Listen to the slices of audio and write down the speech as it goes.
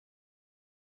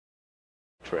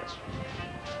Trish.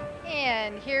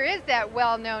 And here is that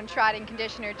well-known trotting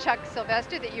conditioner, Chuck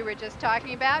Sylvester, that you were just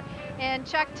talking about. And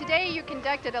Chuck, today you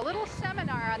conducted a little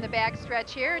seminar on the backstretch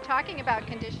here, talking about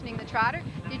conditioning the trotter.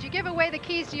 Did you give away the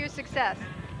keys to your success?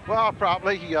 Well,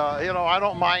 probably. You know, I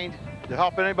don't mind to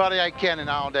help anybody I can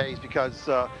nowadays because,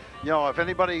 you know, if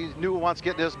anybody new wants to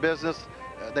get in this business,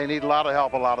 they need a lot of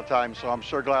help a lot of times. So I'm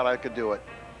sure glad I could do it.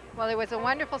 Well, it was a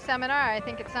wonderful seminar. I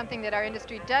think it's something that our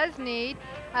industry does need.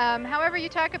 However, you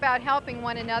talk about helping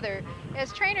one another.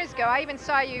 As trainers go, I even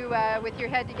saw you with your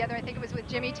head together. I think it was with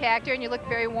Jimmy Tactor, and you looked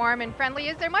very warm and friendly.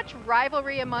 Is there much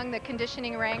rivalry among the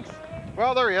conditioning ranks?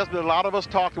 Well, there is, but a lot of us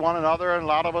talk to one another, and a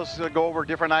lot of us go over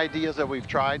different ideas that we've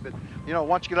tried. But, you know,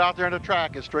 once you get out there in the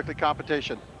track, it's strictly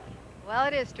competition. Well,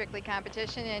 it is strictly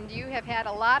competition, and you have had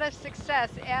a lot of success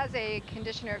as a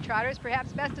conditioner of trotters,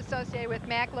 perhaps best associated with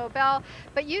Mac Lobel.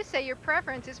 But you say your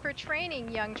preference is for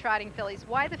training young trotting fillies.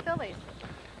 Why the fillies?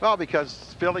 Well,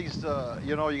 because fillies,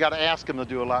 you know, you got to ask them to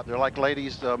do a lot. They're like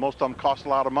ladies. Most of them cost a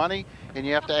lot of money, and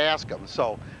you have to ask them.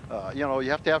 So, you know,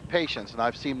 you have to have patience, and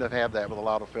I've seemed to have that with a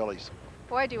lot of fillies.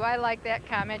 Boy, do I like that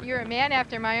comment. You're a man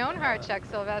after my own heart, Chuck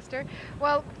Sylvester.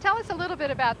 Well, tell us a little bit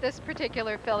about this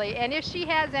particular filly, and if she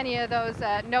has any of those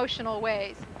notional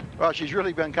ways. Well, she's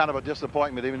really been kind of a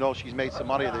disappointment, even though she's made some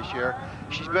money this year.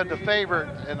 She's been the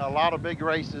favorite in a lot of big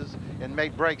races and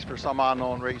made breaks for some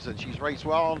unknown reason. She's raced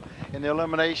well in the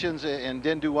eliminations and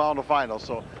didn't do well in the finals,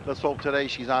 so let's hope today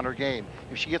she's on her game.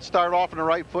 If she gets started off on the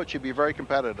right foot, she'll be very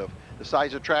competitive. The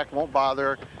size of the track won't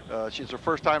bother her. She's her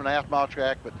first time in a half-mile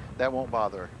track, but that won't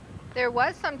bother her. There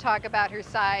was some talk about her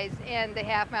size and the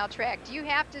half-mile track. Do you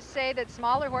have to say that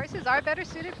smaller horses are better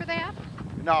suited for the half?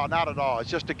 No, not at all. It's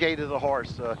just the gait of the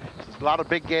horse. There's a lot of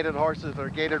big gaited horses. If they're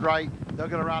gaited right, they'll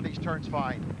get around these turns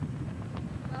fine.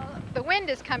 Well, the wind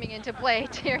is coming into play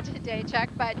here today, Chuck,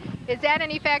 but is that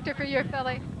any factor for your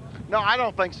filly? No, I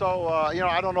don't think so. You know,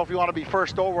 I don't know if you want to be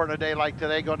first over in a day like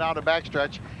today, go down the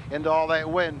backstretch into all that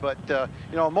wind, but,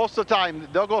 you know, most of the time,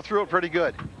 they'll go through it pretty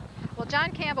good. Well,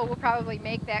 John Campbell will probably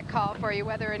make that call for you,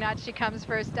 whether or not she comes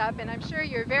first up, and I'm sure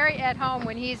you're very at home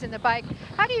when he's in the bike.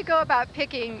 How do you go about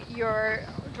picking your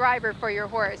driver for your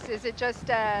horse? Is it just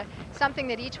something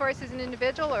that each horse is an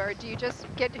individual, or do you just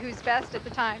get who's best at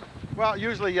the time? Well,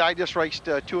 usually I just raced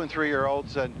 2- and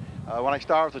 3-year-olds, and when I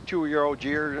start with a 2-year-old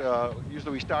year,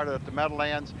 usually we started at the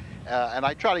Meadowlands, and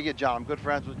I try to get John. I'm good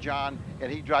friends with John,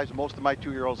 and he drives most of my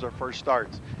 2-year-olds their first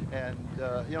starts. And,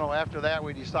 you know, after that,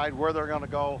 we decide where they're going to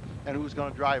go and who's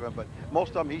going to drive them. But most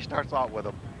of them, he starts out with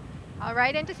them. All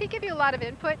right. And does he give you a lot of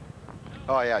input?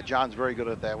 Oh, yeah. John's very good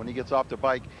at that. When he gets off the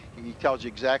bike, he tells you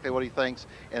exactly what he thinks,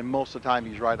 and most of the time,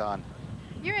 he's right on.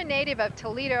 You're a native of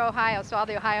Toledo, Ohio, so all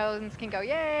the Ohioans can go,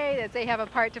 yay, as they have a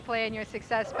part to play in your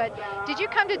success. But did you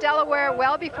come to Delaware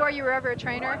well before you were ever a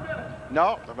trainer?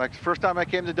 No. The first time I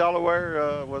came to Delaware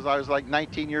I was like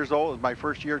 19 years old. It was my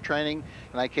first year training,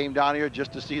 and I came down here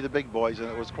just to see the big boys, and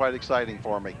it was quite exciting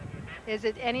for me. Is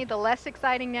it any the less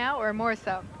exciting now, or more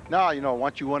so? No, you know,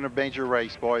 once you win a major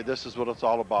race, boy, this is what it's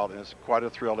all about, and it's quite a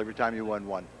thrill every time you win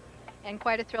one. And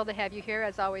quite a thrill to have you here,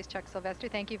 as always, Chuck Sylvester.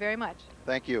 Thank you very much.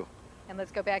 Thank you. And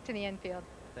let's go back to the infield.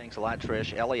 Thanks a lot,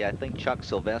 Trish. Ellie, I think Chuck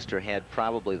Sylvester had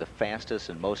probably the fastest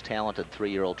and most talented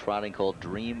 3-year-old trotting called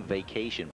Dream Vacation.